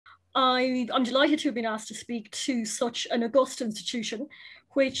I'm delighted to have been asked to speak to such an august institution,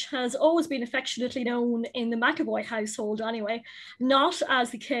 which has always been affectionately known in the McEvoy household anyway, not as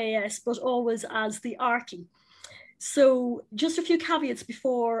the KAS, but always as the Archie. So just a few caveats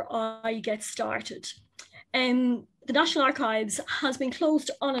before I get started. The National Archives has been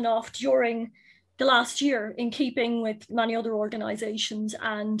closed on and off during the last year, in keeping with many other organisations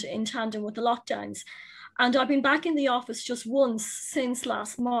and in tandem with the lockdowns. And I've been back in the office just once since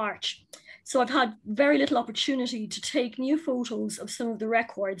last March. So I've had very little opportunity to take new photos of some of the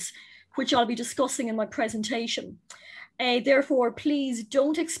records, which I'll be discussing in my presentation. Therefore, please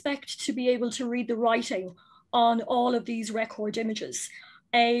don't expect to be able to read the writing on all of these record images.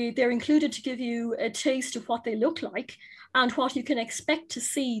 They're included to give you a taste of what they look like and what you can expect to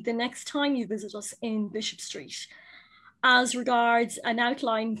see the next time you visit us in Bishop Street. As regards an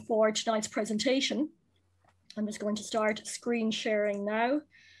outline for tonight's presentation, I'm just going to start screen sharing now.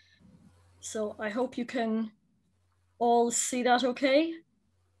 So I hope you can all see that okay?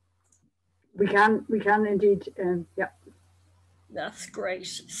 We can indeed, yeah. That's great.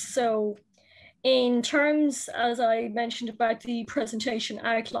 So in terms, as I mentioned about the presentation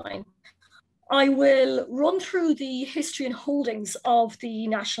outline, I will run through the history and holdings of the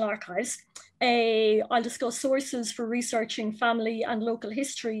National Archives. I'll discuss sources for researching family and local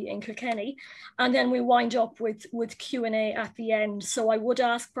history in Kilkenny, and then we wind up with Q&A at the end. So I would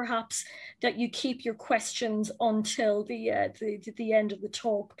ask perhaps that you keep your questions until the end of the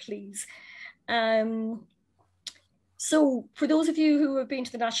talk, please. So for those of you who have been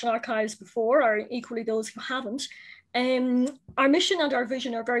to the National Archives before, or equally those who haven't, our mission and our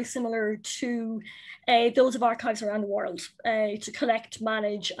vision are very similar to those of archives around the world, to collect,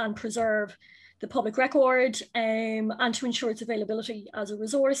 manage and preserve the public record, and to ensure its availability as a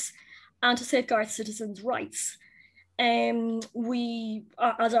resource and to safeguard citizens' rights. We,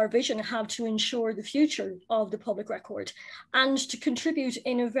 as our vision, have to ensure the future of the public record and to contribute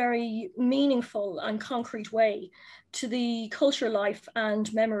in a very meaningful and concrete way to the culture, life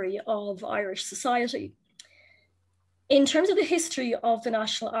and memory of Irish society. In terms of the history of the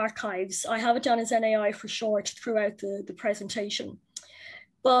National Archives, I have it down as NAI for short throughout the presentation.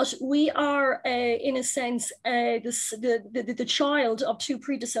 But we are, in a sense, the child of two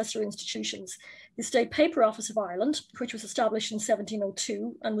predecessor institutions, the State Paper Office of Ireland, which was established in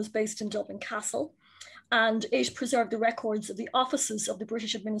 1702 and was based in Dublin Castle, and it preserved the records of the offices of the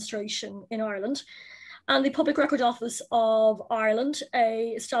British administration in Ireland, and the Public Record Office of Ireland,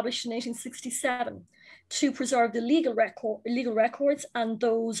 established in 1867, to preserve the legal records and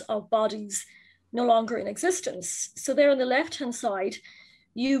those of bodies no longer in existence. So there on the left-hand side,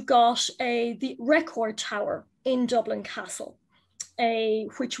 you've got the record tower in Dublin Castle,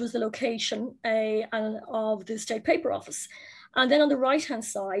 which was the location of the State Paper Office. And then on the right-hand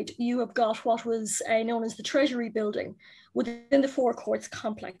side, you have got what was known as the Treasury Building within the Four Courts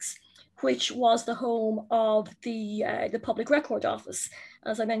complex, which was the home of the Public Record Office,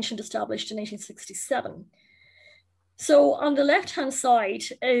 as I mentioned, established in 1867. So on the left-hand side,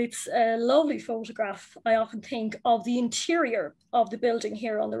 it's a lovely photograph, I often think, of the interior of the building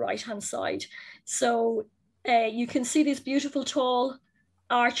here on the right-hand side. So you can see these beautiful tall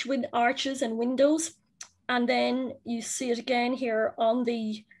arches and windows. And then you see it again here on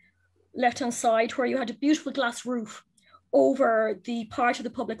the left-hand side, where you had a beautiful glass roof over the part of the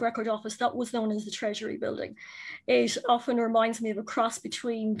Public Record Office that was known as the Treasury Building. It often reminds me of a cross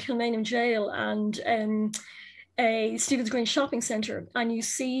between Kilkenny Jail and Stephen's Green Shopping Centre, and you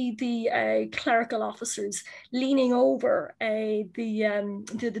see the clerical officers leaning over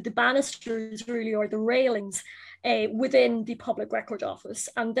the banisters, really, or the railings within the Public Record Office.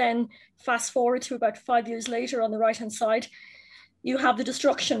 And then fast forward to about 5 years later, on the right-hand side, you have the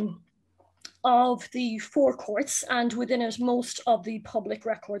destruction of the Four Courts, and within it most of the Public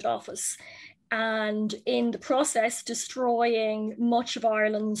Record Office, and in the process destroying much of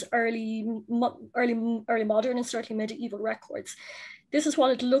Ireland's early modern and certainly medieval records. This is what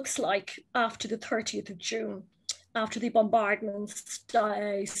it looks like after the 30th of June, after the bombardments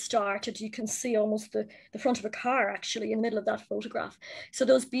started. You can see almost the front of a car actually in the middle of that photograph. So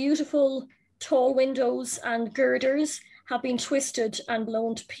those beautiful tall windows and girders have been twisted and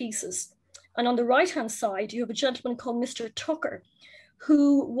blown to pieces. And on the right-hand side, you have a gentleman called Mr. Tucker,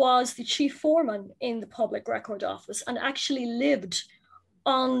 who was the chief foreman in the Public Record Office and actually lived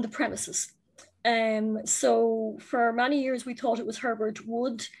on the premises. So for many years, we thought it was Herbert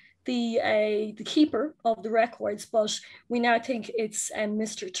Wood, the keeper of the records, but we now think it's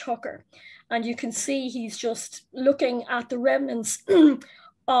Mr. Tucker. And you can see he's just looking at the remnants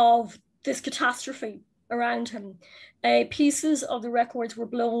of this catastrophe around him. Pieces of the records were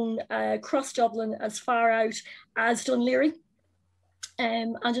blown across Dublin as far out as Dunleary.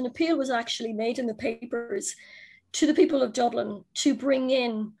 And an appeal was actually made in the papers to the people of Dublin to bring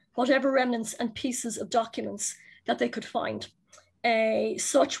in whatever remnants and pieces of documents that they could find.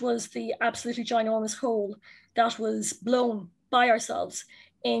 Such was the absolutely ginormous hole that was blown by ourselves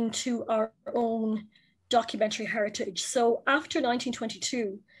into our own documentary heritage. So after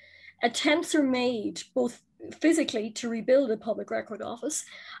 1922, attempts are made both physically to rebuild a public record office,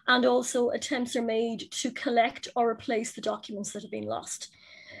 and also attempts are made to collect or replace the documents that have been lost.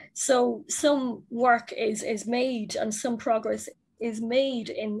 So some work is made and some progress is made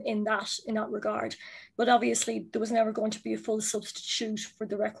in that regard, but obviously there was never going to be a full substitute for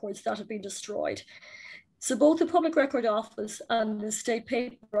the records that have been destroyed. So both the Public Record Office and the State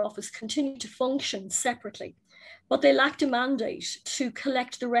Paper Office continue to function separately, but they lacked a mandate to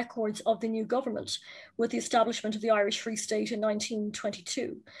collect the records of the new government with the establishment of the Irish Free State in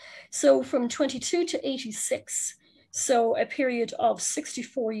 1922. So from 22 to 86, so a period of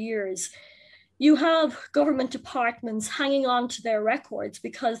 64 years, you have government departments hanging on to their records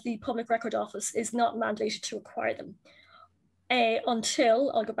because the Public Record Office is not mandated to acquire them. Until,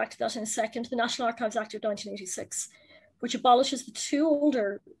 I'll go back to that in a second, the National Archives Act of 1986, which abolishes the two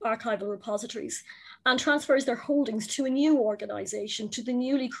older archival repositories and transfers their holdings to a new organisation, to the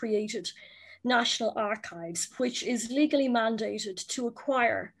newly created National Archives, which is legally mandated to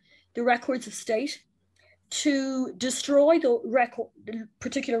acquire the records of state, to destroy the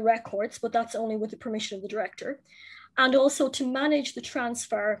particular records, but that's only with the permission of the director, and also to manage the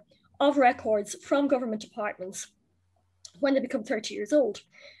transfer of records from government departments when they become 30 years old.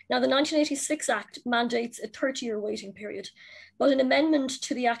 Now, the 1986 Act mandates a 30-year waiting period, but an amendment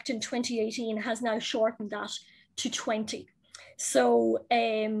to the Act in 2018 has now shortened that to 20. So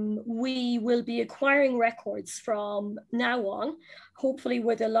we will be acquiring records from now on, hopefully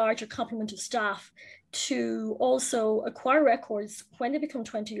with a larger complement of staff, to also acquire records when they become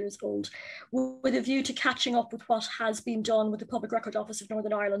 20 years old, with a view to catching up with what has been done with the Public Record Office of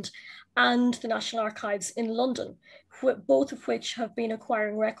Northern Ireland and the National Archives in London, both of which have been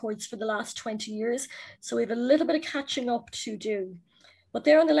acquiring records for the last 20 years. So we have a little bit of catching up to do. But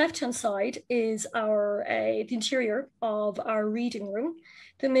there on the left-hand side is the interior of our reading room.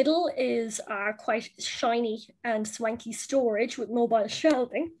 The middle is our quite shiny and swanky storage with mobile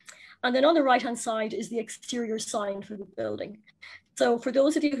shelving. And then on the right-hand side is the exterior sign for the building. So for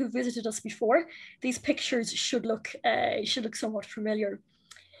those of you who visited us before, these pictures should look somewhat familiar.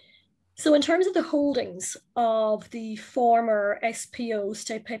 So in terms of the holdings of the former SPO,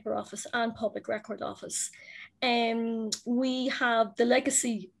 State Paper Office, and Public Record Office, we have the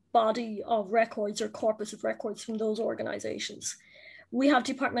legacy body of records or corpus of records from those organisations. We have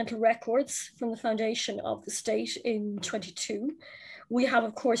departmental records from the foundation of the state in 22. We have,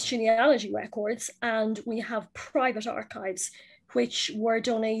 of course, genealogy records, and we have private archives, which were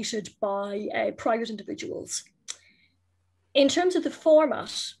donated by private individuals. In terms of the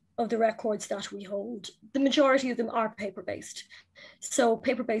format of the records that we hold, the majority of them are paper-based. So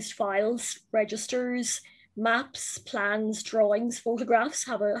paper-based files, registers, maps, plans, drawings, photographs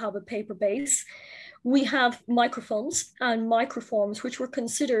have a paper base. We have microfilms and microforms, which were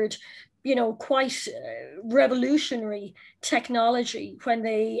considered, quite revolutionary technology when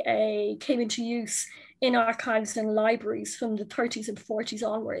they came into use in archives and libraries from the 30s and 40s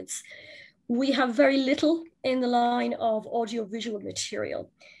onwards. We have very little in the line of audiovisual material,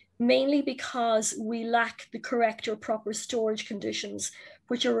 mainly because we lack the correct or proper storage conditions,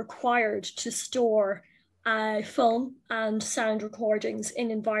 which are required to store film and sound recordings in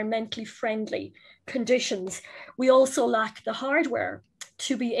environmentally friendly conditions. We also lack the hardware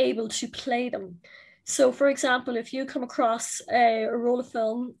to be able to play them. So for example, if you come across a roll of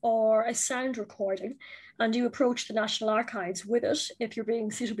film or a sound recording and you approach the National Archives with it, if you're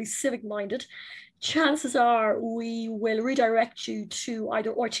being suitably civic-minded, chances are we will redirect you to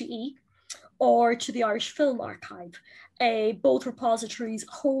either RTE or to the Irish Film Archive, both repositories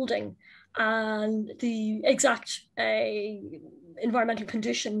holding and the exact environmental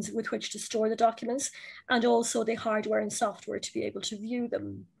conditions with which to store the documents, and also the hardware and software to be able to view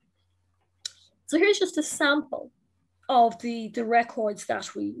them. So here's just a sample of the records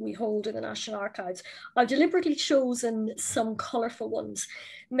that we hold in the National Archives. I've deliberately chosen some colourful ones,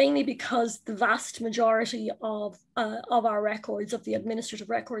 mainly because the vast majority of our records, of the administrative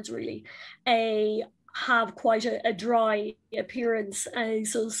records really, have quite a dry appearance.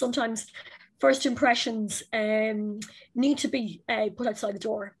 So sometimes first impressions need to be put outside the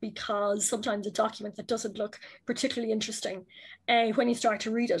door, because sometimes a document that doesn't look particularly interesting, when you start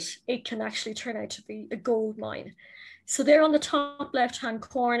to read it, it can actually turn out to be a gold mine. So there on the top left-hand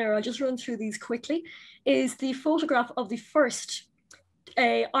corner, I'll just run through these quickly, is the photograph of the first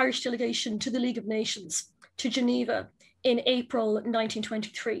Irish delegation to the League of Nations, to Geneva, in April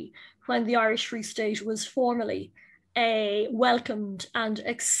 1923, when the Irish Free State was formally welcomed and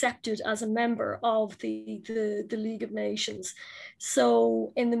accepted as a member of the League of Nations.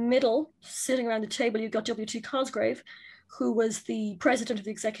 So in the middle, sitting around the table, you've got W.T. Cosgrave, who was the president of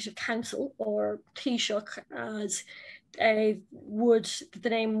the Executive Council, or Taoiseach, as the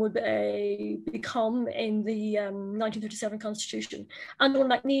name would become in the 1937 Constitution, and Owen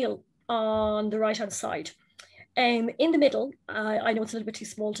MacNeill on the right-hand side. In the middle, I know it's a little bit too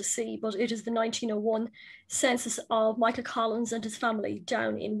small to see, but it is the 1901 census of Michael Collins and his family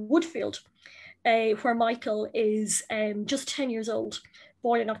down in Woodfield, where Michael is just 10 years old,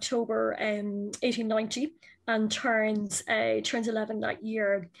 born in October 1890, and turns 11 that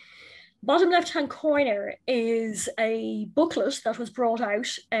year. Bottom left-hand corner is a booklet that was brought out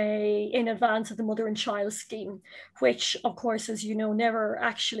in advance of the Mother and Child Scheme, which, of course, as you know, never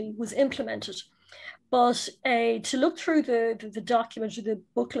actually was implemented. But to look through the document, or the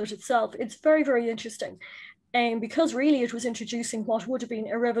booklet itself, it's very, very interesting. Because really it was introducing what would have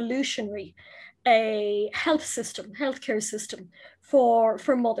been a revolutionary healthcare system for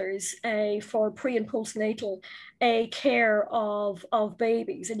mothers, for pre and postnatal care of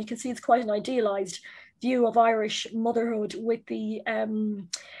babies. And you can see it's quite an idealized view of Irish motherhood, with the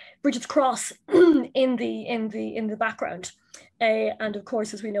Bridget's Cross in the background. And of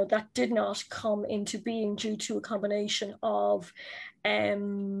course, as we know, that did not come into being due to a combination of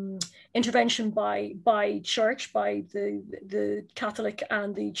intervention by church, by the Catholic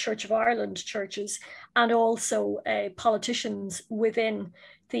and the Church of Ireland churches, and also politicians within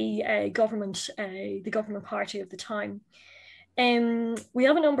the government party of the time. We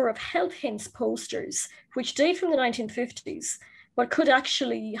have a number of health hints posters which date from the 1950s, but could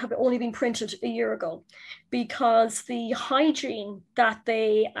actually have only been printed a year ago, because the hygiene that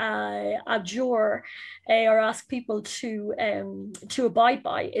they abjure or ask people to abide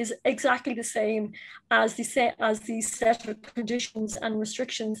by is exactly the same as the set of conditions and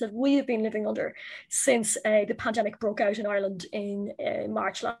restrictions that we have been living under since the pandemic broke out in Ireland in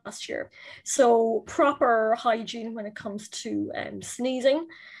March last year. So proper hygiene when it comes to sneezing,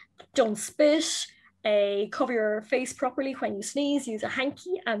 don't spit, cover your face properly when you sneeze, use a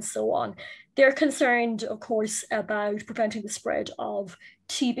hanky, and so on. They're concerned, of course, about preventing the spread of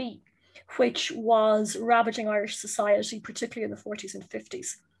TB, which was ravaging Irish society, particularly in the 40s and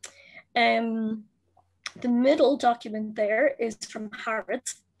 50s. The middle document there is from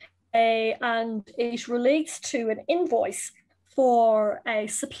Harrods, and it relates to an invoice for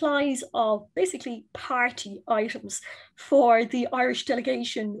supplies of basically party items for the Irish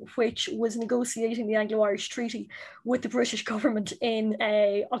delegation, which was negotiating the Anglo-Irish Treaty with the British government in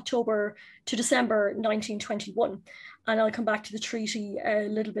October to December 1921. And I'll come back to the treaty a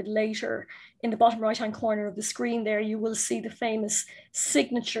little bit later. In the bottom right-hand corner of the screen there, you will see the famous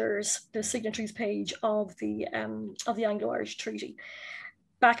signatures, the signatories page of the Anglo-Irish Treaty.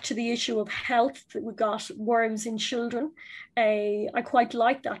 Back to the issue of health, we've got worms in children. I quite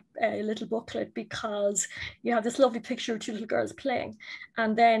like that little booklet, because you have this lovely picture of two little girls playing,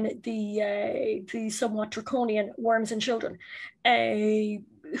 and then the somewhat draconian worms in children.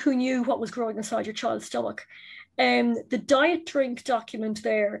 Who knew what was growing inside your child's stomach? The diet drink document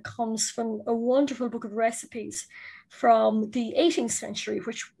there comes from a wonderful book of recipes from the 18th century,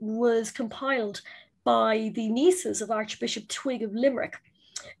 which was compiled by the nieces of Archbishop Twigg of Limerick.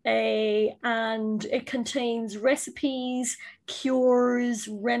 And it contains recipes, cures,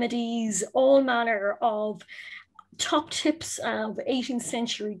 remedies, all manner of top tips of 18th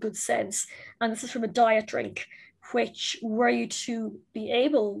century good sense. And this is from a diet drink, which, were you to be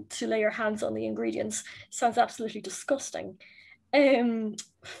able to lay your hands on the ingredients, sounds absolutely disgusting.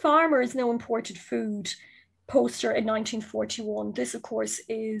 Farmers No Imported Food poster in 1941. This, of course,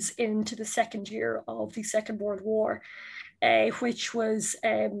 is into the second year of the Second World War. Which was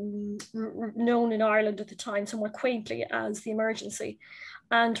known in Ireland at the time somewhat quaintly as the emergency.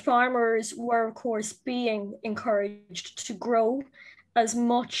 And farmers were, of course, being encouraged to grow as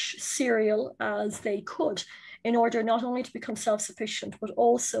much cereal as they could, in order not only to become self-sufficient, but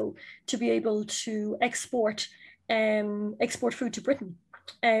also to be able to export food to Britain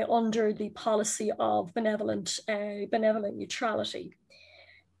under the policy of benevolent neutrality.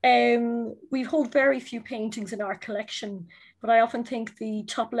 We hold very few paintings in our collection but I often think the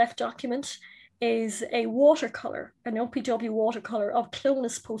top left document is a watercolour, an OPW watercolour of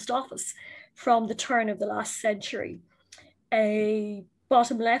Clones Post Office from the turn of the last century.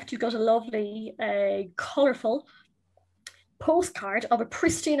 Bottom left, you've got a lovely, colourful postcard of a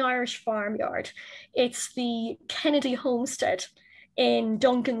pristine Irish farmyard. It's the Kennedy homestead in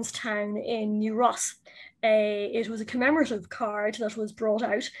Duncanstown in New Ross. It was a commemorative card that was brought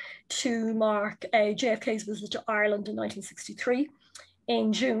out to mark JFK's visit to Ireland in 1963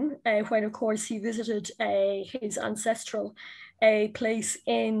 in June, when of course he visited his ancestral place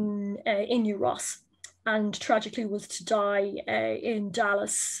in New Ross, and tragically was to die in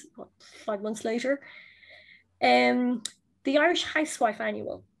Dallas 5 months later. The Irish Housewife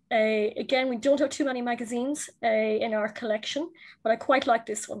Annual. Again, we don't have too many magazines in our collection, but I quite like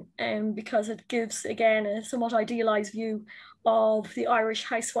this one because it gives, again, a somewhat idealized view of the Irish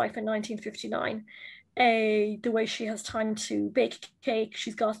housewife in 1959. The way she has time to bake cake,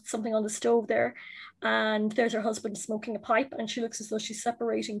 she's got something on the stove there, and there's her husband smoking a pipe, and she looks as though she's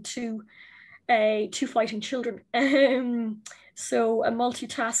separating two fighting children. So a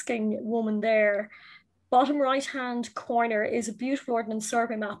multitasking woman there. Bottom right-hand corner is a beautiful Ordnance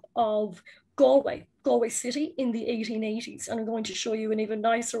Survey map of Galway City in the 1880s. And I'm going to show you an even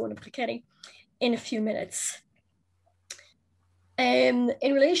nicer one of Kilkenny in a few minutes. In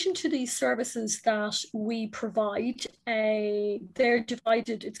relation to the services that we provide, they're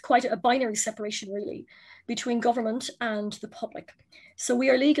divided, it's quite a binary separation really, between government and the public. So we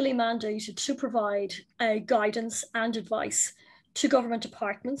are legally mandated to provide guidance and advice to government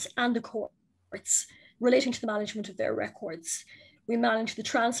departments and the courts relating to the management of their records. We manage the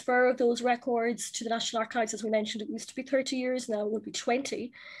transfer of those records to the National Archives. As we mentioned, it used to be 30 years, now it will be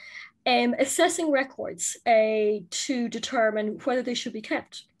 20. Assessing records to determine whether they should be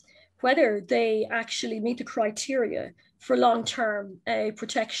kept, whether they actually meet the criteria for long-term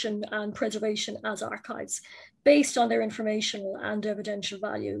protection and preservation as archives, based on their informational and evidential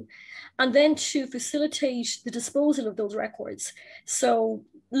value. And then to facilitate the disposal of those records. So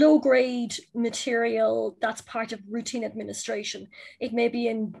low-grade material, that's part of routine administration. It may be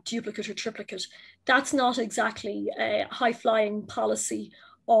in duplicate or triplicate. That's not exactly a high-flying policy,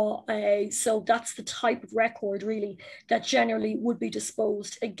 so that's the type of record really that generally would be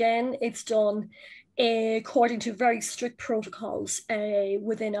disposed. Again, it's done according to very strict protocols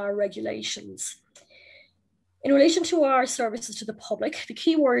within our regulations. In relation to our services to the public, the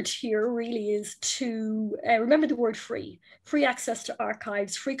key word here really is to remember the word free. Free access to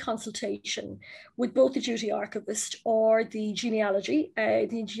archives, free consultation with both the duty archivist or the genealogy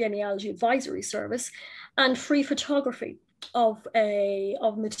advisory service, and free photography of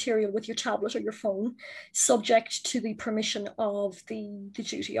material with your tablet or your phone, subject to the permission of the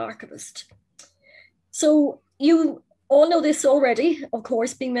duty archivist. So you all know this already, of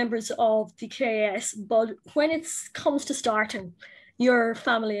course, being members of the KAS, but when it comes to starting your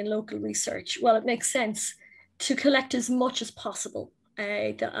family and local research, well, it makes sense to collect as much as possible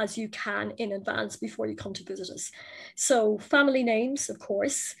as you can in advance before you come to visit us. So family names, of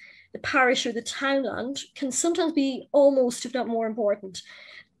course, the parish or the townland can sometimes be almost, if not more important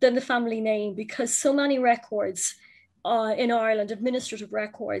than the family name, because so many records in Ireland, administrative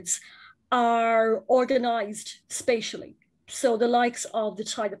records, are organised spatially. So the likes of the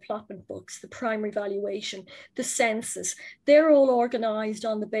Tyler-Plotman books, the primary valuation, the census, they're all organised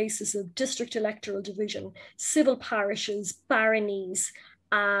on the basis of district electoral division, civil parishes, baronies,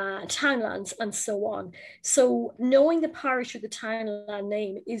 townlands, and so on. So knowing the parish or the townland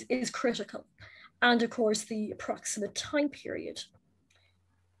name is critical. And of course, the approximate time period.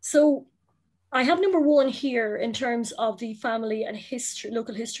 So I have number one here in terms of the family and history,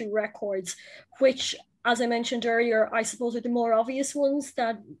 local history records, which, as I mentioned earlier, I suppose are the more obvious ones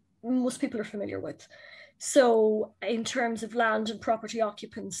that most people are familiar with. So in terms of land and property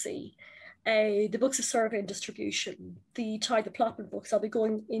occupancy, the books of survey and distribution, the Tyler-Plotman books, I'll be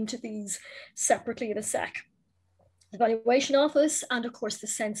going into these separately in a sec. The valuation office, and of course the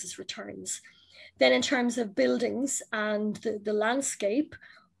census returns. Then in terms of buildings and the landscape,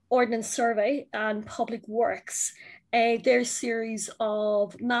 Ordnance Survey and Public Works, there's a series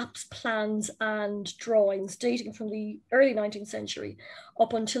of maps, plans, and drawings dating from the early 19th century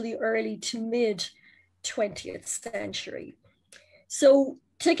up until the early to mid 20th century. So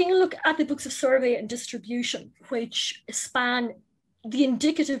taking a look at the books of survey and distribution, which span the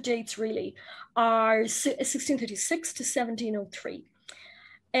indicative dates really, are 1636 to 1703.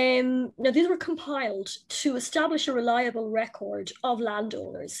 Now, these were compiled to establish a reliable record of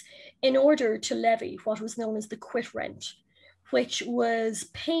landowners in order to levy what was known as the quit rent, which was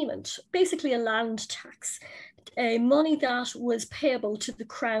payment, basically a land tax money that was payable to the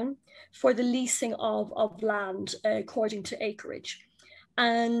Crown for the leasing of land according to acreage.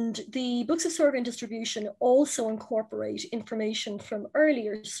 And the books of survey and distribution also incorporate information from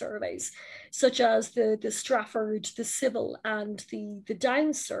earlier surveys, such as the Strafford, the Civil, and the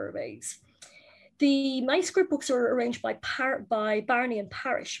Downs surveys. The manuscript books are arranged by barony and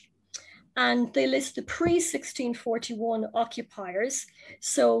parish, and they list the pre-1641 occupiers,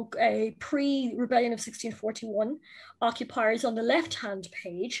 so pre-rebellion of 1641 occupiers on the left-hand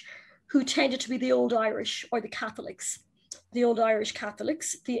page, who tended to be the Old Irish or the Catholics. The Old Irish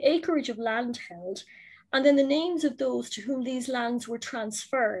Catholics, the acreage of land held, and then the names of those to whom these lands were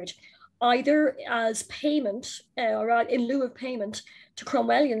transferred, either as payment or in lieu of payment to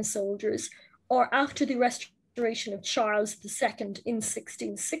Cromwellian soldiers, or after the restoration of Charles II in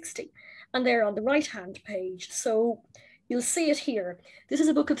 1660. And they're on the right-hand page. So you'll see it here. This is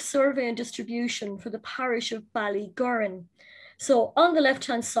a book of survey and distribution for the parish of Ballygurran. So on the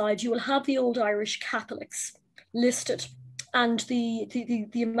left-hand side, you will have the Old Irish Catholics listed, and the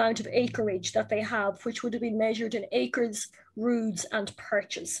amount of acreage that they have, which would have been measured in acres, roods, and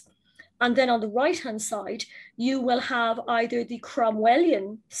perches. And then on the right-hand side, you will have either the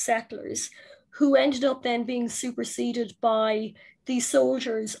Cromwellian settlers, who ended up then being superseded by the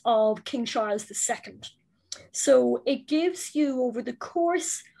soldiers of King Charles II. So it gives you, over the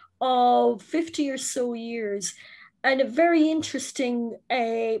course of 50 or so years, and a very interesting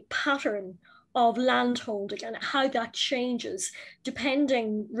pattern of landholding and how that changes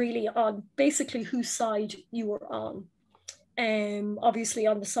depending really on basically whose side you were on. Obviously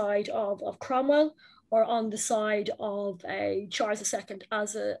on the side of Cromwell, or on the side of Charles II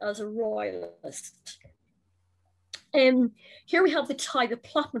as a royalist. Here we have the Tithe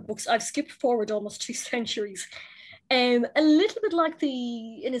Allotment books. I've skipped forward almost 2 centuries. A little bit like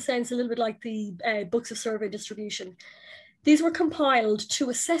in a sense, a little bit like the books of survey distribution. These were compiled to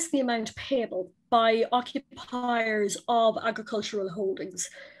assess the amount payable by occupiers of agricultural holdings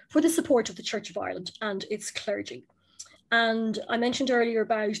for the support of the Church of Ireland and its clergy. And I mentioned earlier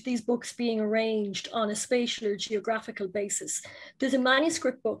about these books being arranged on a spatial or geographical basis. There's a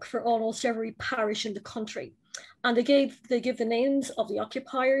manuscript book for almost every parish in the country. And they give the names of the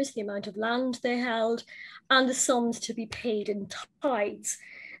occupiers, the amount of land they held, and the sums to be paid in tithes.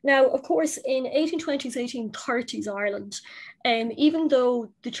 Now, of course, in 1820s, 1830s Ireland, even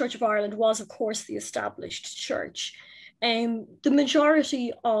though the Church of Ireland was, of course, the established church, the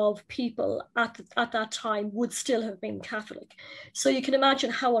majority of people at that time would still have been Catholic. So you can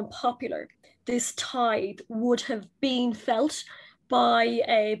imagine how unpopular this tithe would have been felt by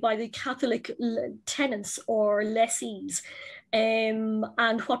the Catholic tenants or lessees. And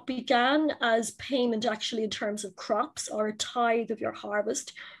what began as payment actually in terms of crops, or a tithe of your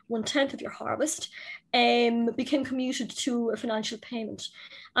harvest, 1/10 of your harvest, became commuted to a financial payment.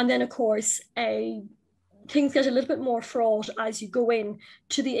 And then, of course, things get a little bit more fraught as you go in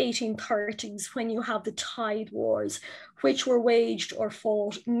to the 1830s, when you have the tithe wars, which were waged or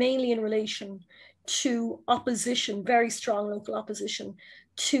fought mainly in relation to opposition, very strong local opposition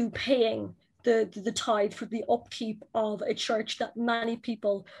to paying the tithe for the upkeep of a church that many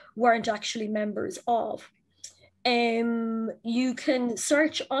people weren't actually members of. You can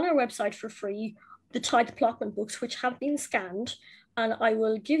search on our website for free the Tithe Allotment books, which have been scanned, and I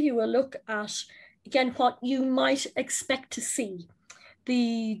will give you a look at, again, what you might expect to see.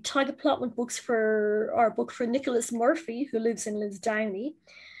 The Tithe Allotment books for our book for Nicholas Murphy, who lives in Lisdowney.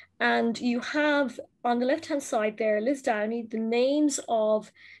 And you have on the left-hand side there, Lisdowney, the names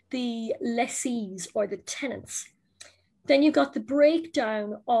of the lessees or the tenants. Then you've got the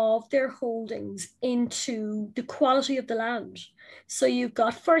breakdown of their holdings into the quality of the land. So you've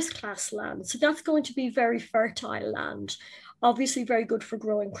got first-class land. So that's going to be very fertile land, obviously very good for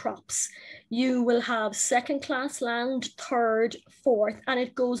growing crops. You will have second-class land, third, fourth, and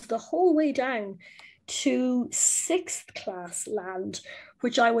it goes the whole way down to sixth-class land,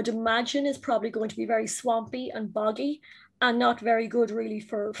 which I would imagine is probably going to be very swampy and boggy and not very good really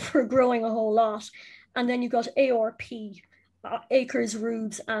for growing a whole lot. And then you've got ARP, acres,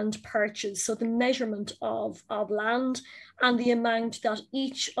 roods, and perches. So the measurement of land and the amount that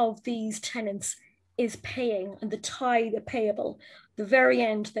each of these tenants is paying, and the tithe payable. The very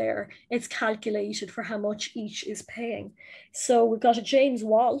end there, it's calculated for how much each is paying. So we've got a James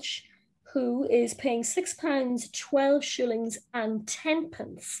Walsh, who is paying £6, 12 shillings and 10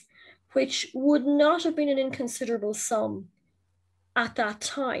 pence, which would not have been an inconsiderable sum at that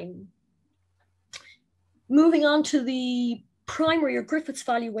time. Moving on to the primary or Griffith's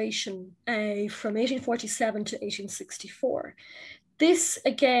valuation from 1847 to 1864. This,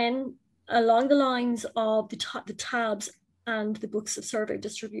 again, along the lines of the tabs and the books of survey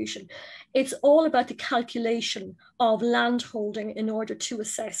distribution. It's all about the calculation of land holding in order to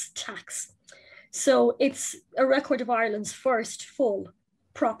assess tax. So it's a record of Ireland's first full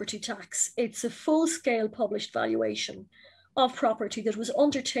property tax. It's a full-scale published valuation of property that was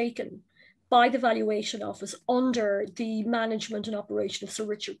undertaken by the Valuation Office under the management and operation of Sir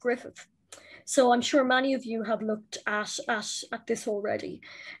Richard Griffith. So I'm sure many of you have looked at this already.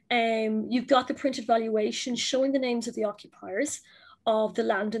 You've got the printed valuation showing the names of the occupiers of the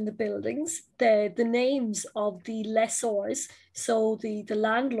land and the buildings, the names of the lessors, so the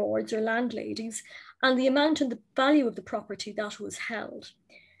landlords or landladies, and the amount and the value of the property that was held.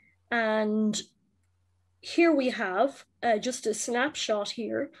 And here we have just a snapshot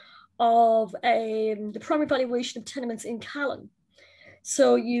here of the primary valuation of tenements in Callan.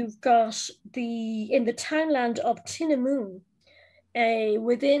 So you've got in the townland of Tinnamoon,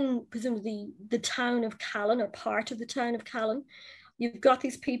 within presumably the town of Callan or part of the town of Callan, you've got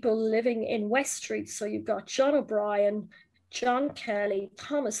these people living in West Street. So you've got John O'Brien, John Kelly,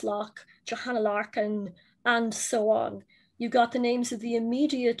 Thomas Locke, Johanna Larkin, and so on. You've got the names of the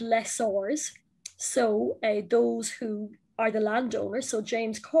immediate lessors. So those who are the landowners, so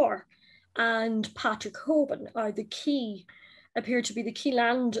James Corr and Patrick Hoban appear to be the key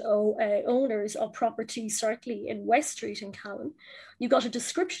land owners of property, certainly in West Street in Callan. You've got a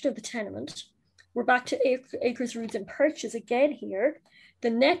description of the tenement. We're back to acres, roods and perches again here. The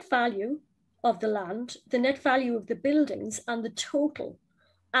net value of the land, the net value of the buildings, and the total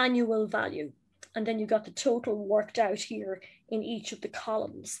annual value. And then you've got the total worked out here in each of the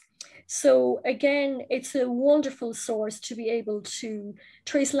columns. So again, it's a wonderful source to be able to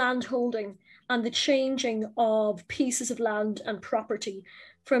trace land holding and the changing of pieces of land and property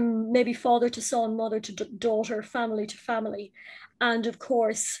from maybe father to son, mother to daughter, family to family. And of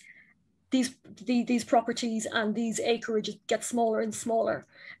course, these properties and these acreages get smaller and smaller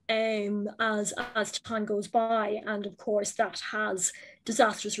as time goes by. And of course, that has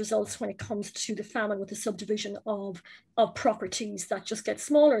disastrous results when it comes to the famine, with the subdivision of properties that just get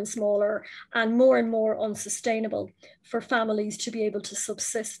smaller and smaller and more unsustainable for families to be able to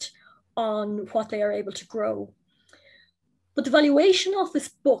subsist on what they are able to grow. But the Valuation Office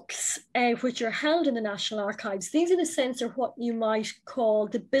books, which are held in the National Archives, these in a sense are what you might call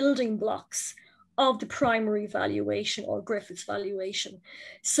the building blocks of the primary valuation or Griffith's valuation.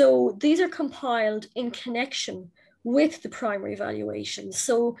 So these are compiled in connection with the primary valuation.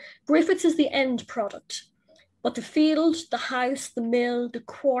 So Griffith's is the end product, but the field, the house, the mill, the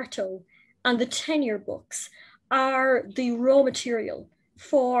quarto, and the tenure books are the raw material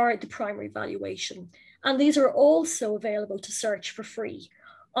for the primary valuation. And these are also available to search for free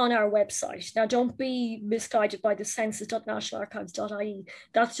on our website. Now, don't be misguided by the census.nationalarchives.ie.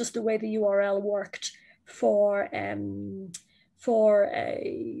 That's just the way the URL worked for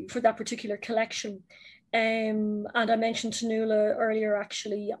that particular collection. And I mentioned to Nuala earlier,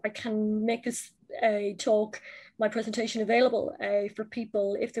 actually, I can make this my presentation available for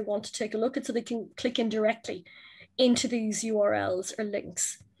people if they want to take a look at, so they can click in directly into these URLs or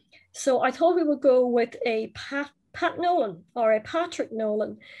links. So I thought we would go with a Pat Nolan or a Patrick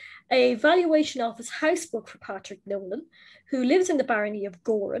Nolan, a Valuation Office house book for Patrick Nolan, who lives in the barony of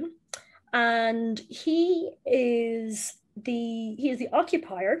Goran, and he is the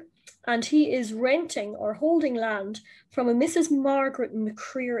occupier, and he is renting or holding land from a Mrs. Margaret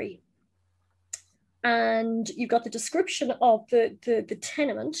McCreary. And you've got the description of the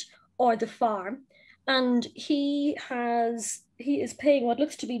tenement or the farm, and he is paying what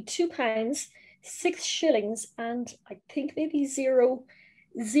looks to be £2, 6 shillings, and I think maybe zero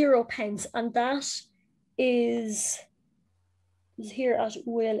pence, and that is here at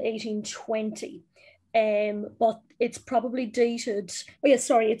Will 1820. But it's probably dated, oh yeah,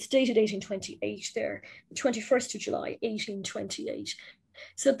 sorry, it's dated 1828 there, the 21st of July, 1828.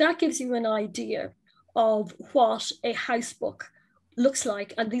 So that gives you an idea of what a house book looks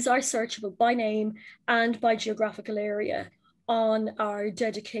like, and these are searchable by name and by geographical area on our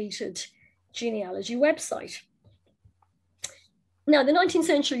dedicated genealogy website. Now, the 19th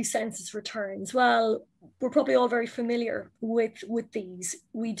century census returns, well, we're probably all very familiar with these.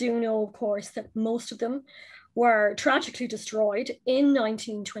 We do know, of course, that most of them were tragically destroyed in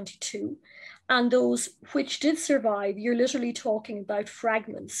 1922, and those which did survive, you're literally talking about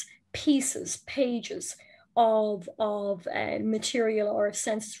fragments, pieces, pages of material or of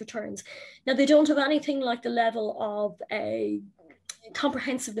census returns. Now, they don't have anything like the level of a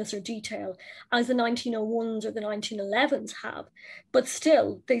comprehensiveness or detail as the 1901s or the 1911s have, but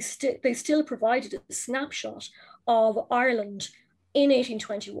still, they still provided a snapshot of Ireland in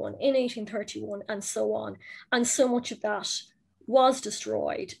 1821, in 1831, and so on. And so much of that was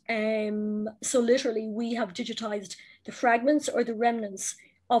destroyed. So literally we have digitized the fragments or the remnants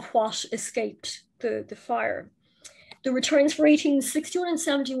of what escaped the fire. The returns for 1861 and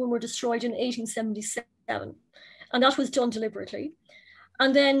 71 were destroyed in 1877, and that was done deliberately.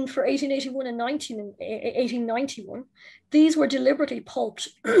 And then for 1881 and 1891, these were deliberately pulped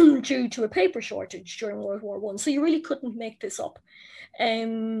due to a paper shortage during World War I. So you really couldn't make this up.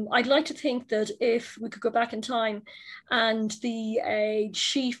 I'd like to think that if we could go back in time and the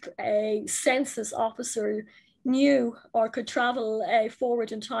chief census officer knew or could travel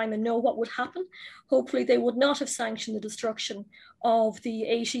forward in time and know what would happen, hopefully they would not have sanctioned the destruction of the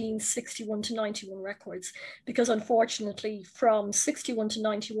 1861 to 91 records, because unfortunately from 61 to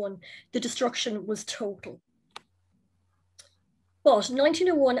 91 the destruction was total. But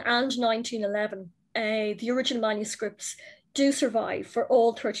 1901 and 1911, the original manuscripts do survive for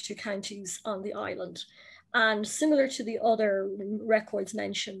all 32 counties on the island, and similar to the other records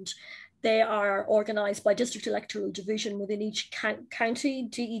mentioned, they are organised by district electoral division within each county,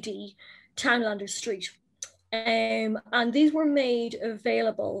 DED, townland or street. And these were made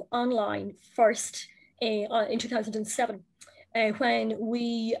available online first in 2007 when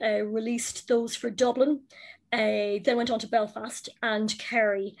we released those for Dublin, then went on to Belfast and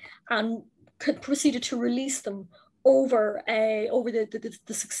Kerry, and proceeded to release them over the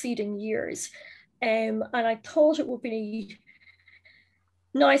succeeding years. And I thought it would be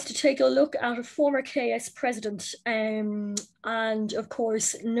nice to take a look at a former KS president and of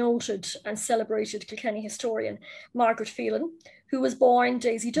course noted and celebrated Kilkenny historian Margaret Phelan, who was born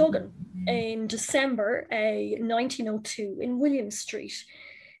Daisy Duggan in December 1902 in William Street.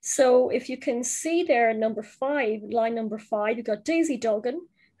 So if you can see there, line number 5, you've got Daisy Duggan,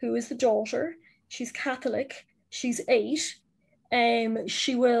 who is the daughter. She's Catholic, she's 8.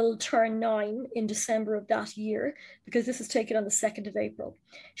 She will turn 9 in December of that year, because this is taken on the 2nd of April.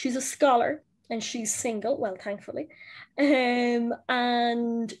 She's a scholar and she's single, well, thankfully.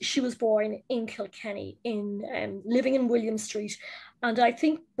 And she was born in Kilkenny, living in William Street, and I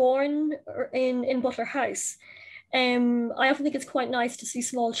think born in Butler House. I often think it's quite nice to see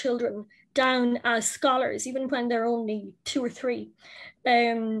small children down as scholars, even when they're only 2 or 3.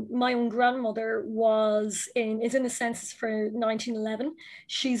 My own grandmother is in the census for 1911.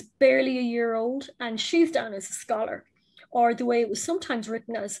 She's barely a year old and she's down as a scholar, or the way it was sometimes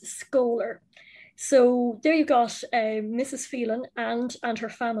written as scholar. So there you got Mrs. Phelan and her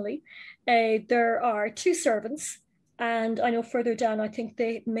family. There are 2 servants, and I know further down I think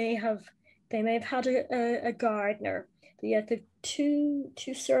they may have had a gardener. They have 2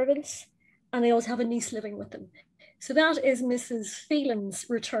 servants, and they also have a niece living with them. So that is Mrs. Phelan's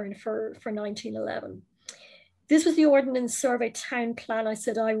return for 1911. This was the Ordnance Survey town plan I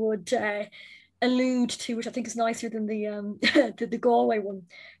said I would allude to, which I think is nicer than the Galway one,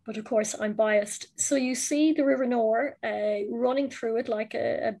 but of course I'm biased. So you see the River Nore running through it like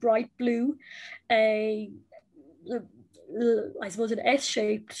a bright blue, I suppose an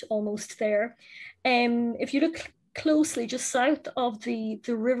S-shaped almost there. If you look closely just south of the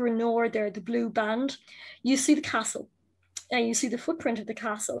River Nore there, the blue band, you see the castle, and you see the footprint of the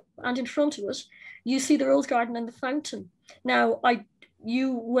castle, and in front of it you see the rose garden and the fountain. Now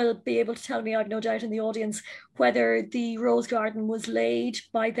you will be able to tell me, I've no doubt in the audience, whether the rose garden was laid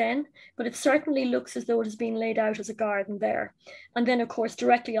by then, but it certainly looks as though it has been laid out as a garden there. And then of course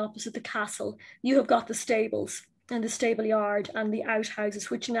directly opposite the castle you have got the stables and the stable yard and the outhouses,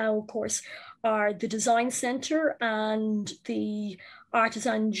 which now of course are the design centre and the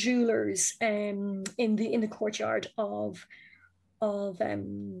artisan jewellers in the courtyard of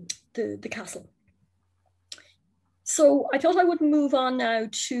the castle. So I thought I would move on now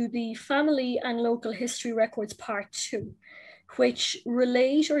to the family and local history records part 2, which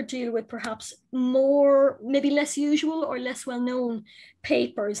relate or deal with perhaps more, maybe less usual or less well-known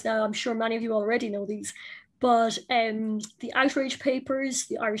papers. Now, I'm sure many of you already know these, but the outrage papers,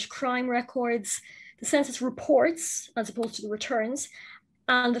 the Irish crime records, the census reports, as opposed to the returns,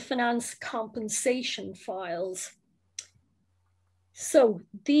 and the finance compensation files. So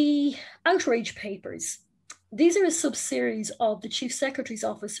the outrage papers, these are a sub-series of the Chief Secretary's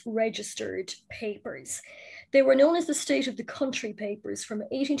Office registered papers. They were known as the State of the Country papers from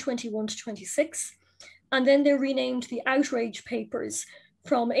 1821 to 26, and then they renamed the outrage papers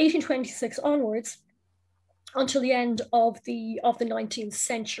from 1826 onwards until the end of the 19th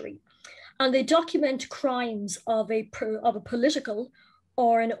century. And they document crimes of a political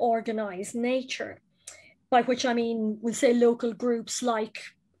or an organized nature, by which I mean, we'll say local groups like,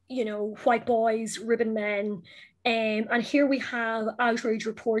 you know, white boys, ribbon men, And here we have outrage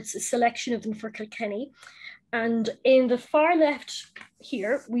reports, a selection of them for Kilkenny. And in the far left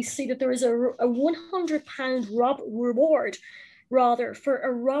here, we see that there is a £100 reward, rather, for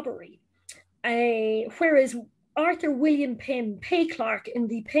a robbery. Whereas Arthur William Pym, pay clerk in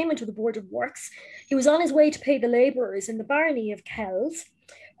the payment of the Board of Works, he was on his way to pay the labourers in the barony of Kells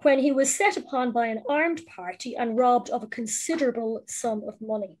when he was set upon by an armed party and robbed of a considerable sum of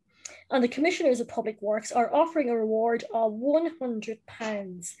money. And the Commissioners of Public Works are offering a reward of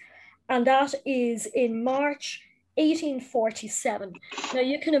 £100. And that is in March 1847. Now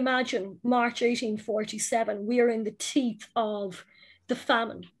you can imagine March 1847, we are in the teeth of the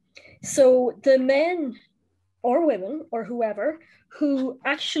famine. So the men or women or whoever who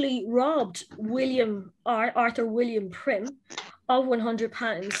actually robbed Arthur William Pym of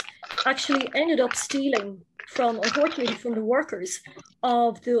 £100 actually ended up stealing unfortunately, from the workers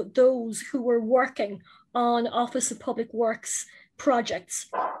of those who were working on Office of Public Works projects,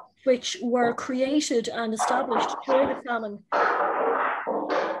 which were created and established during the famine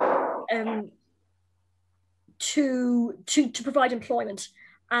to provide employment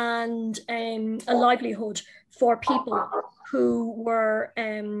and a livelihood for people who were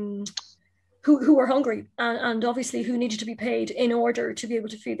hungry and obviously who needed to be paid in order to be able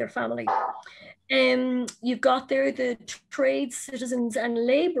to feed their family. You've got there the trades, citizens and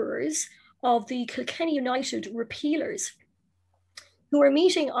labourers of the Kilkenny United Repealers, who are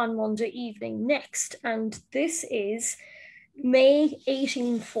meeting on Monday evening next, and this is May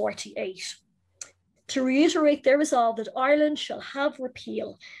 1848, to reiterate their resolve that Ireland shall have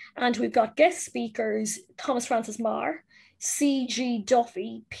repeal. And we've got guest speakers Thomas Francis Marr, C.G.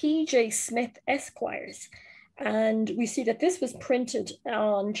 Duffy, P.J. Smith Esquires, and we see that this was printed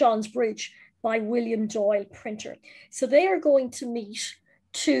on John's Bridge by William Doyle Printer. So they are going to meet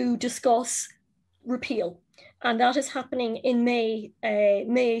to discuss repeal, and that is happening in May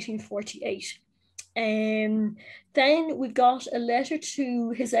 1848. Then we've got a letter to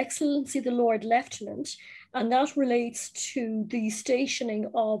His Excellency the Lord Lieutenant, and that relates to the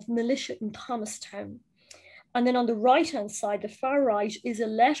stationing of militia in Thomastown. And then on the right-hand side, the far right, is a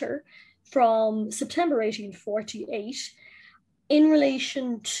letter from September 1848 in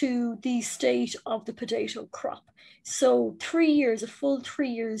relation to the state of the potato crop. So 3 years, a full 3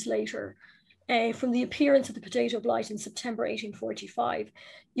 years later, from the appearance of the potato blight in September 1845,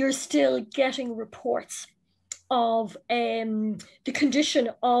 you're still getting reports of the condition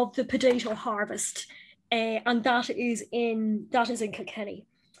of the potato harvest, and that is in Kilkenny.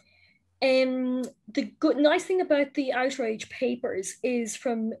 The nice thing about the outrage papers is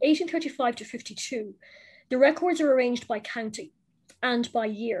from 1835 to 52, the records are arranged by county and by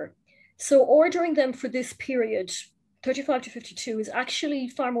year. So ordering them for this period, 35 to 52, is actually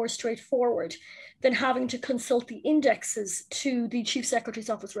far more straightforward than having to consult the indexes to the Chief Secretary's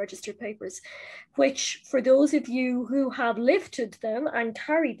Office registered papers, which for those of you who have lifted them and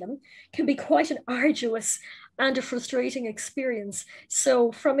carried them can be quite an arduous and a frustrating experience.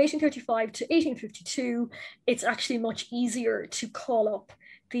 So from 1835 to 1852, it's actually much easier to call up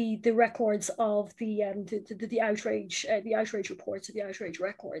the records of the outrage reports, or the outrage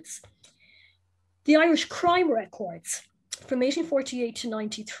records. The Irish crime records from 1848 to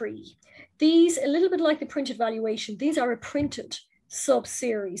 93. These, a little bit like the printed valuation, these are a printed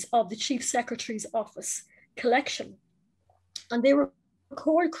sub-series of the Chief Secretary's Office collection. And they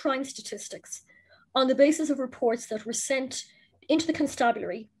record crime statistics on the basis of reports that were sent into the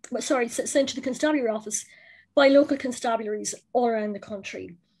constabulary, sent to the constabulary office by local constabularies all around the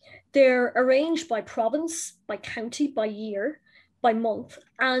country. They're arranged by province, by county, by year, by month,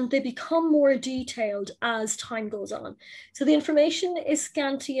 and they become more detailed as time goes on. So the information is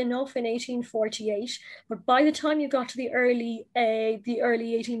scanty enough in 1848, but by the time you got to the early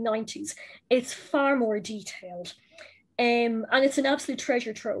 1890s, it's far more detailed. And it's an absolute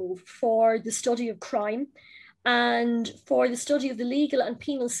treasure trove for the study of crime and for the study of the legal and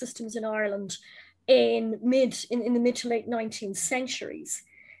penal systems in Ireland in the mid to late 19th centuries.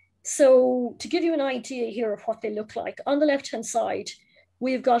 So to give you an idea here of what they look like, on the left-hand side,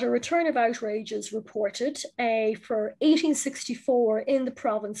 we've got a return of outrages reported for 1864 in the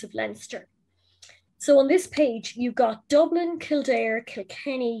province of Leinster. So on this page, you've got Dublin, Kildare,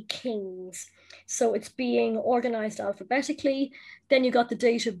 Kilkenny, Kings. So it's being organized alphabetically. Then you've got the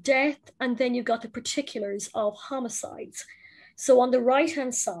date of death, and then you've got the particulars of homicides. So on the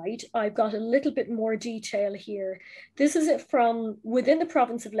right-hand side, I've got a little bit more detail here. This is it from within the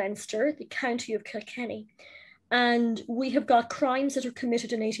province of Leinster, the county of Kilkenny. And we have got crimes that are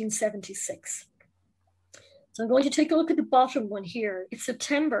committed in 1876. So I'm going to take a look at the bottom one here. It's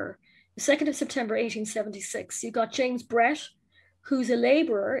September 2nd of September 1876, you got James Brett, who's a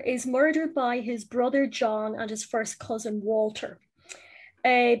labourer, is murdered by his brother John and his first cousin Walter.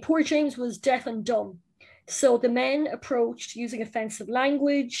 Poor James was deaf and dumb, so the men approached using offensive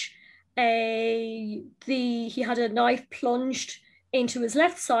language. He had a knife plunged into his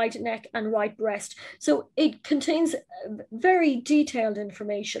left side, neck, and right breast. So it contains very detailed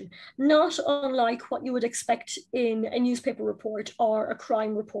information, not unlike what you would expect in a newspaper report or a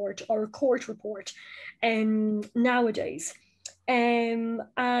crime report or a court report nowadays. And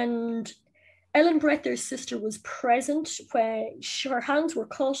Ellen Brett, their sister, was present when her hands were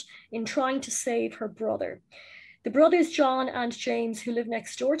cut in trying to save her brother. The brothers John and James, who lived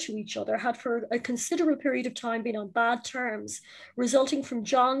next door to each other, had for a considerable period of time been on bad terms, resulting from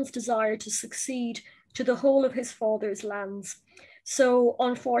John's desire to succeed to the whole of his father's lands. So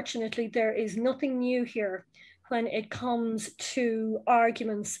unfortunately, there is nothing new here when it comes to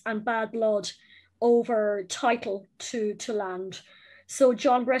arguments and bad blood over title to land. So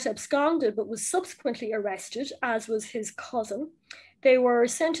John Brett absconded, but was subsequently arrested, as was his cousin. They were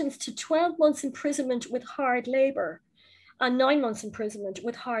sentenced to 12 months imprisonment with hard labour and 9 months imprisonment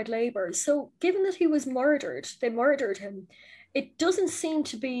with hard labour. So given that he was murdered, they murdered him, it doesn't seem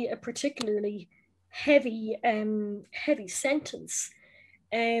to be a particularly heavy sentence.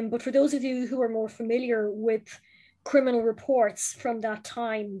 But for those of you who are more familiar with criminal reports from that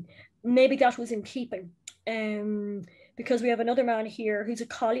time, maybe that was in keeping. Because we have another man here who's a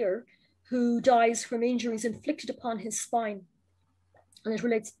collier who dies from injuries inflicted upon his spine. And it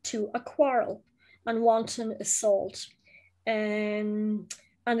relates to a quarrel and wanton assault. And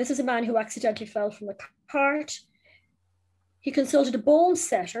this is a man who accidentally fell from a cart. He consulted a bone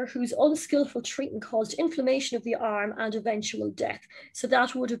setter whose unskillful treatment caused inflammation of the arm and eventual death. So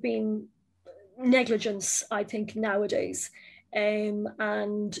that would have been negligence, I think, nowadays.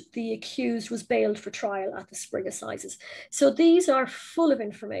 And the accused was bailed for trial at the Spring Assizes. So these are full of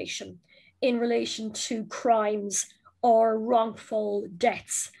information in relation to crimes or wrongful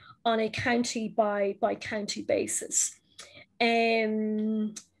deaths on a county by county basis.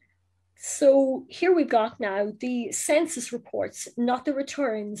 So here we've got now the census reports, not the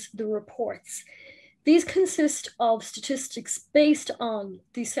returns, the reports. These consist of statistics based on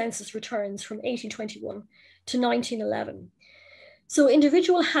the census returns from 1821 to 1911. So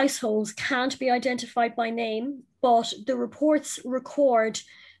individual households can't be identified by name, but the reports record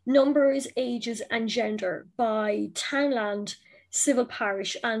numbers, ages, and gender by townland, civil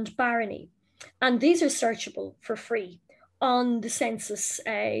parish, and barony. And these are searchable for free on the census,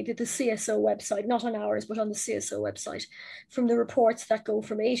 the CSO website, not on ours, but on the CSO website, from the reports that go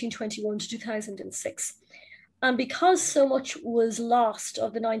from 1821 to 2006. And because so much was lost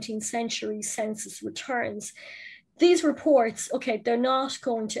of the 19th century census returns, these reports, okay, they're not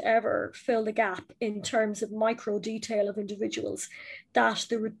going to ever fill the gap in terms of micro detail of individuals that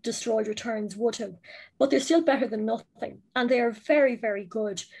the destroyed returns would have, but they're still better than nothing. And they are very, very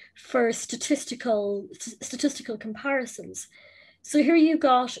good for statistical comparisons. So here you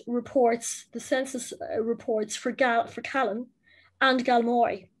got reports, the census reports for Callan and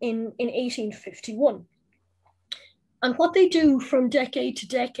Galmoy in 1851. And what they do from decade to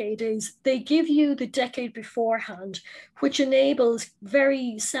decade is they give you the decade beforehand, which enables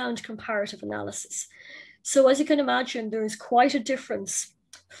very sound comparative analysis. So as you can imagine, there is quite a difference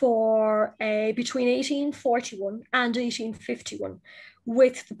for between 1841 and 1851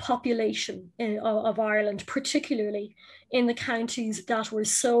 with the population of Ireland, particularly in the counties that were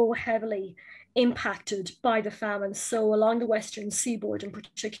so heavily impacted by the famine, so along the western seaboard in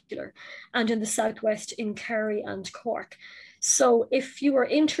particular, and in the southwest in Kerry and Cork. So if you are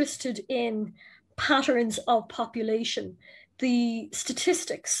interested in patterns of population, the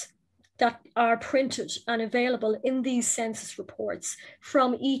statistics that are printed and available in these census reports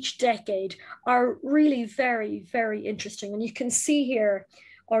from each decade are really very, very interesting. And you can see here,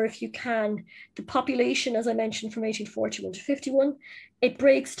 or if you can, the population, as I mentioned, from 1841 to 51, it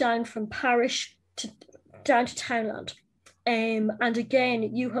breaks down from parish down to townland. And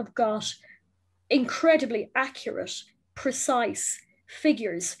again, you have got incredibly accurate, precise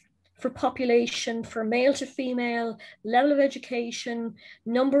figures for population, for male to female, level of education,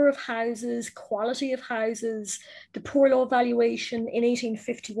 number of houses, quality of houses, the poor law valuation in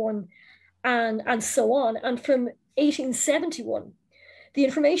 1851, and so on. And from 1871, the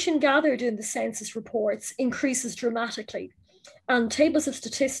information gathered in the census reports increases dramatically, and tables of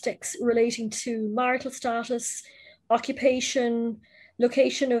statistics relating to marital status, occupation,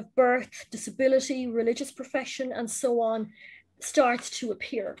 location of birth, disability, religious profession, and so on starts to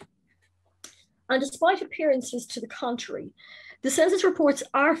appear. And despite appearances to the contrary, the census reports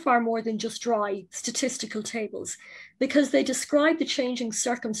are far more than just dry statistical tables, because they describe the changing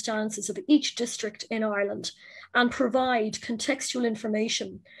circumstances of each district in Ireland and provide contextual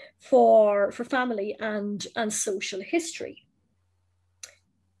information for family and social history.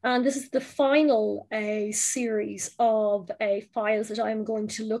 And this is the final series of files that I'm going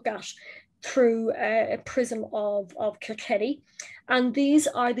to look at through a prism of Kilkenny. And these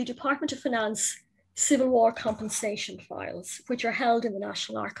are the Department of Finance Civil War compensation files, which are held in the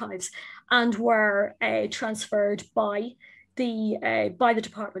National Archives and were transferred by the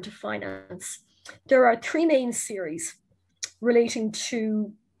Department of Finance. There are three main series relating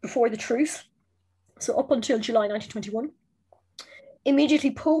to before the truce, so up until July 1921.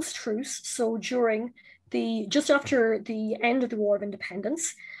 Immediately post-truce, so during just after the end of the War of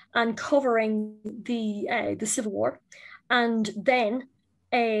Independence and covering the Civil War, and then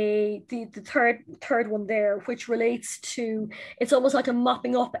the third one there, which relates to, it's almost like a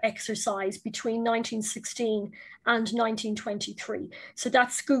mopping up exercise between 1916 and 1923. So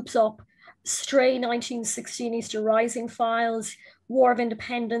that scoops up stray 1916 Easter Rising files, War of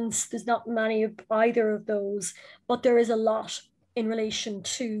Independence. There's not many of either of those, but there is a lot in relation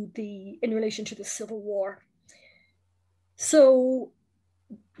to the Civil War. So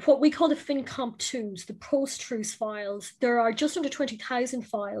what we call the FinComp 2s, the post-truce files, there are just under 20,000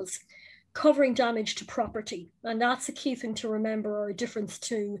 files covering damage to property. And that's a key thing to remember, or a difference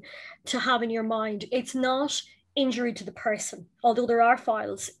to have in your mind. It's not injury to the person, although there are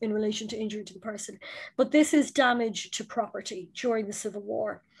files in relation to injury to the person, but this is damage to property during the Civil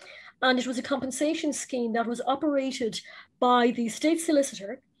War. And it was a compensation scheme that was operated by the state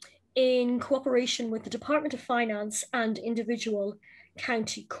solicitor in cooperation with the Department of Finance and individual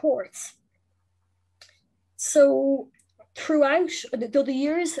county courts. So throughout, though the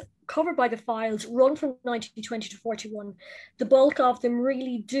years covered by the files run from 1920 to 41, the bulk of them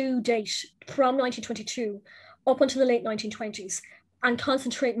really do date from 1922 up until the late 1920s and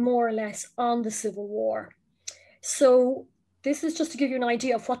concentrate more or less on the Civil War. So this is just to give you an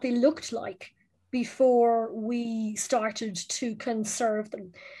idea of what they looked like before we started to conserve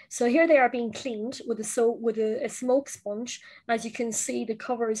them. So here they are being cleaned with a smoke sponge. As you can see, the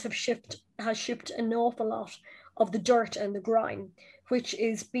covers has shipped an awful lot of the dirt and the grime, which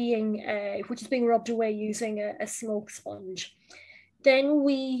is being rubbed away using a smoke sponge. Then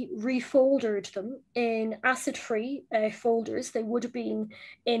we refolded them in acid-free folders. They would have been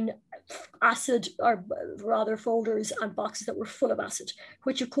in acid, or rather folders and boxes that were full of acid,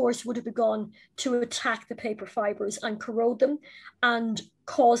 which of course would have begun to attack the paper fibers and corrode them and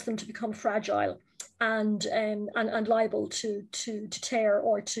cause them to become fragile and liable to tear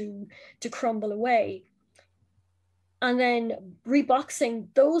or to crumble away. And then reboxing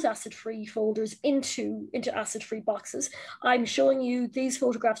those acid-free folders into acid-free boxes. I'm showing you these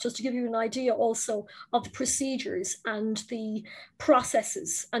photographs just to give you an idea also of the procedures and the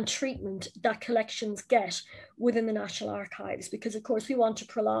processes and treatment that collections get within the National Archives, because of course we want to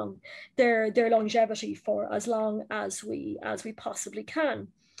prolong their longevity for as long as we possibly can.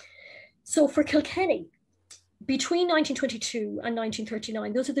 So for Kilkenny, between 1922 and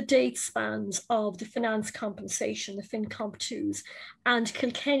 1939, those are the date spans of the finance compensation, the FinComp 2s, and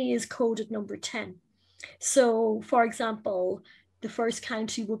Kilkenny is coded number 10. So, for example, the first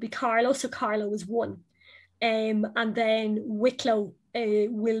county would be Carlow, so Carlow is 1. And then Wicklow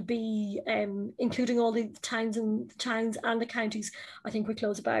will be, including all the towns and the counties, I think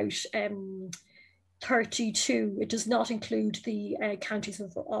Wicklow is about 32. It does not include the counties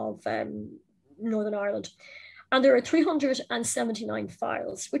of Northern Ireland. And there are 379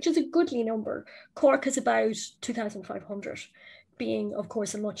 files, which is a goodly number. Cork is about 2,500, being, of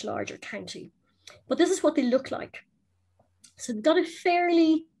course, a much larger county. But this is what they look like. So they've got a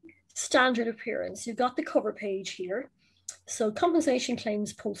fairly standard appearance. You've got the cover page here. So compensation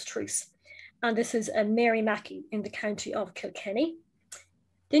claims post-truce. And this is a Mary Mackey in the county of Kilkenny.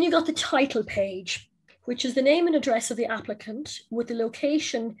 Then you've got the title page, which is the name and address of the applicant with the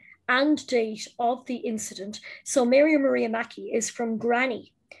location and date of the incident. So Mary Maria Mackey is from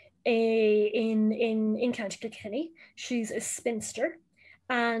Granny in County Kilkenny. She's a spinster,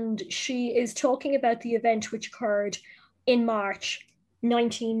 and she is talking about the event which occurred in March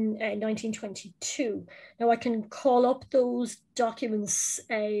 1922. Now I can call up those documents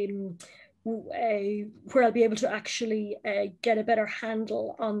where I'll be able to actually get a better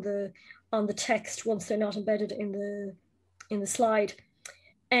handle on the text once they're not embedded in the slide.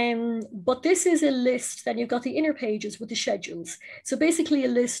 But this is a list. Then you've got the inner pages with the schedules. So basically a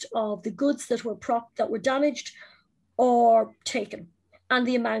list of the goods that were damaged or taken. and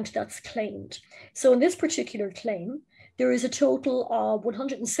the amount that's claimed. So in this particular claim, there is a total of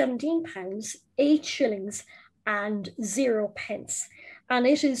 £117, 8 shillings and 0 pence. And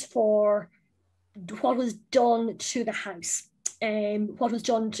it is for what was done to the house. What was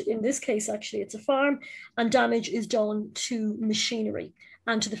done to, in this case, actually, it's a farm, and damage is done to machinery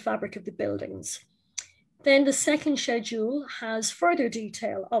and to the fabric of the buildings. Then the second schedule has further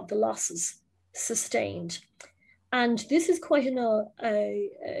detail of the losses sustained. And this is quite an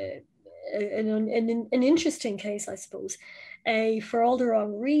interesting case, I suppose, for all the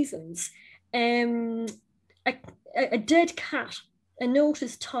wrong reasons. A dead cat, a note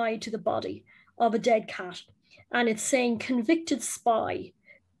is tied to the body of a dead cat, and it's saying convicted spy,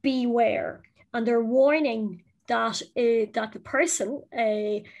 beware. And they're warning that that the person,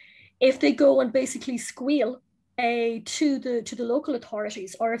 if they go and basically squeal to the local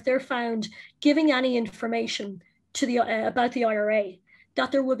authorities, or if they're found giving any information to the about the IRA,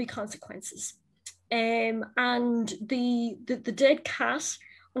 that there will be consequences. And the dead cat,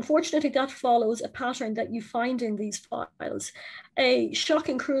 unfortunately, that follows a pattern that you find in these files: a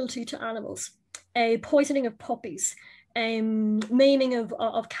shocking cruelty to animals, a poisoning of puppies, maiming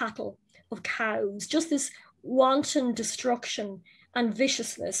of cattle, of cows, just this wanton destruction and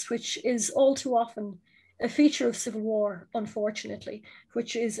viciousness, which is all too often a feature of civil war, unfortunately,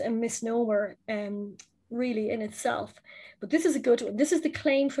 which is a misnomer really in itself. But this is a good one. This is the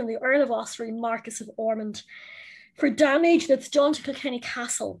claim from the Earl of Ossory, Marquess of Ormond, for damage that's done to Kilkenny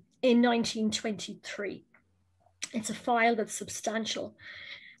Castle in 1923. It's a file that's substantial.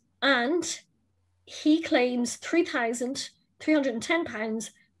 And he claims £3,310,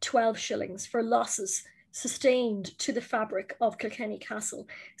 12 shillings for losses sustained to the fabric of Kilkenny Castle.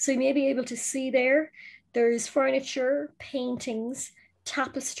 So you may be able to see there's furniture, paintings,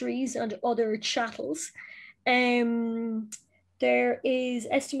 tapestries, and other chattels. There is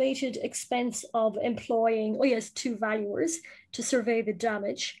estimated expense of employing, 2 valuers to survey the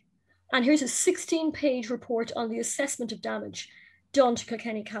damage. And here's a 16-page report on the assessment of damage done to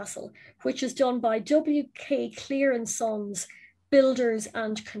Kilkenny Castle, which is done by W.K. Clear and Sons, builders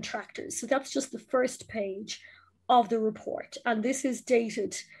and contractors. So that's just the first page of the report. And this is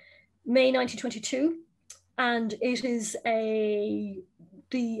dated May 1922. And it is the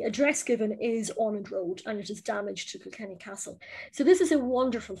address given is Ormond Road, and it is damage to Kilkenny Castle. So this is a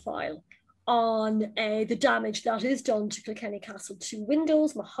wonderful file on the damage that is done to Kilkenny Castle, to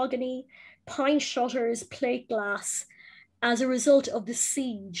windows, mahogany, pine shutters, plate glass, as a result of the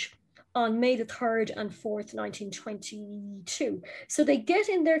siege on May the 3rd and 4th, 1922. So they get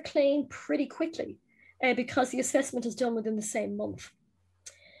in their claim pretty quickly because the assessment is done within the same month.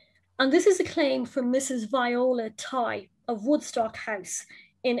 And this is a claim from Mrs. Viola Tye of Woodstock House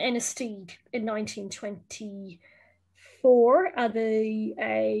in Ennisteed in 1924.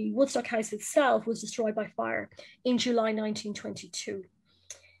 The Woodstock House itself was destroyed by fire in July 1922.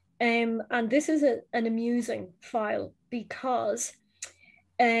 And this is an amusing file because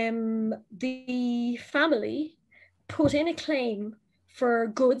the family put in a claim for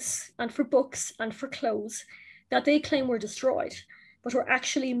goods and for books and for clothes that they claim were destroyed, but were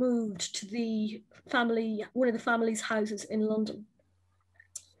actually moved to one of the family's houses in London.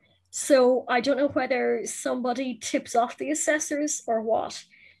 So I don't know whether somebody tips off the assessors or what,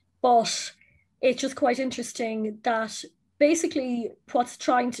 but it's just quite interesting that basically what's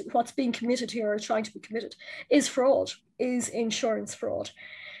being committed here, or trying to be committed, is fraud, is insurance fraud.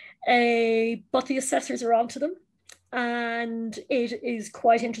 But the assessors are onto them. And it is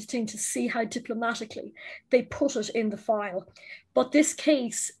quite interesting to see how diplomatically they put it in the file. But this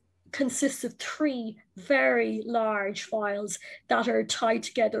case consists of 3 very large files that are tied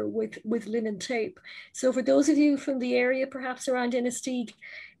together with linen tape. So for those of you from the area, perhaps around Innistead,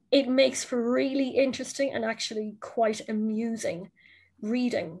 it makes for really interesting and actually quite amusing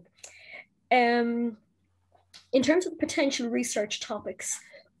reading. In terms of potential research topics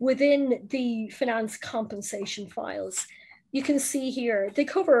within the finance compensation files, you can see here, they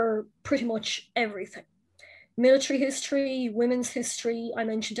cover pretty much everything. Military history, women's history, I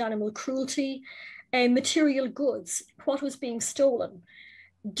mentioned animal cruelty, material goods, what was being stolen,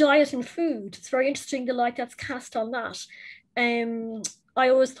 diet and food. It's very interesting the light that's cast on that. I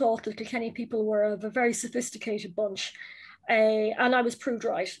always thought that Kilkenny people were of a very sophisticated bunch. And I was proved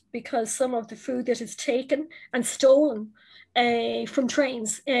right, because some of the food that is taken and stolen from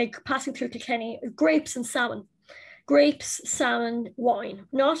trains passing through Kilkenny, grapes and salmon. Grapes, salmon, wine,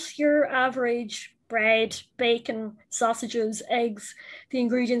 not your average bread, bacon, sausages, eggs, the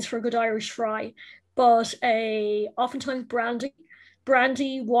ingredients for a good Irish fry, but oftentimes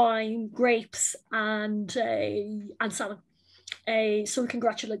brandy, wine, grapes, and salmon. So we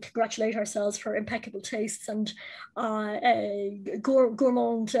congratulate ourselves for impeccable tastes and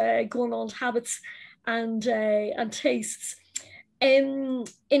gourmand habits and tastes. In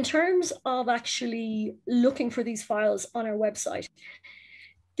terms of actually looking for these files on our website,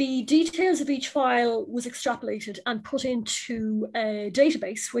 the details of each file was extrapolated and put into a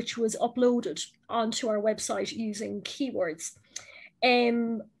database, which was uploaded onto our website using keywords.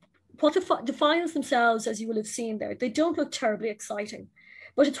 What the files themselves, as you will have seen there, they don't look terribly exciting,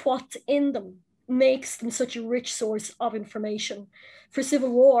 but it's what's in them makes them such a rich source of information for Civil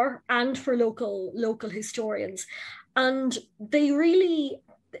War and for local historians. And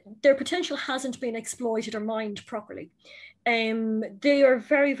their potential hasn't been exploited or mined properly. They are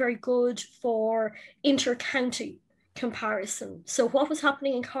very, very good for inter-county comparison. So what was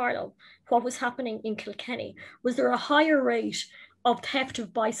happening in Carlow, what was happening in Kilkenny? Was there a higher rate of theft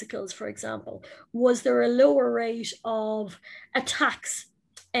of bicycles, for example? Was there a lower rate of attacks?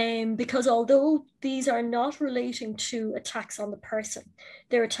 Because although these are not relating to attacks on the person,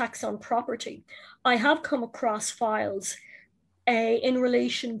 they're attacks on property. I have come across files in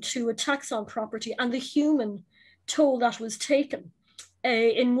relation to attacks on property and the human toll that was taken.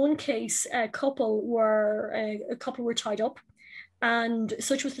 In one case, a couple were tied up, and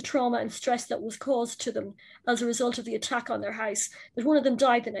such was the trauma and stress that was caused to them as a result of the attack on their house that one of them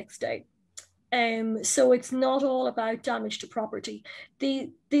died the next day. So it's not all about damage to property.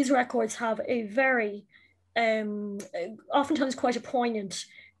 These records have a very, oftentimes quite a poignant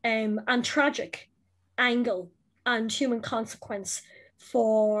and tragic angle and human consequence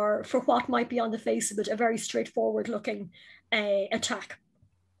for what might be on the face of it a very straightforward looking attack,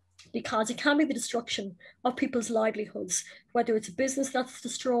 because it can be the destruction of people's livelihoods, whether it's a business that's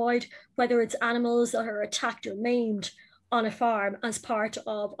destroyed, whether it's animals that are attacked or maimed on a farm as part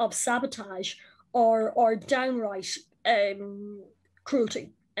of sabotage or downright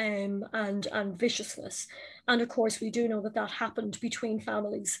cruelty and viciousness. And of course, we do know that happened between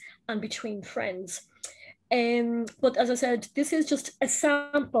families and between friends. But as I said, this is just a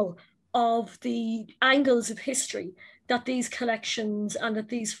sample of the angles of history that these collections and that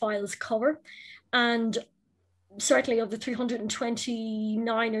these files cover. And certainly of the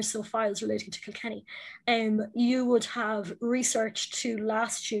 329 or so files relating to Kilkenny, you would have research to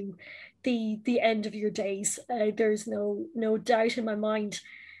last you the end of your days. There's no doubt in my mind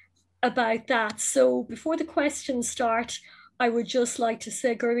about that. So before the questions start, I would just like to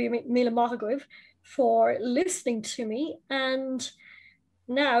say Gurbi Mila McEvoy for listening to me. And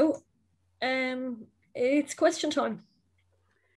now it's question time.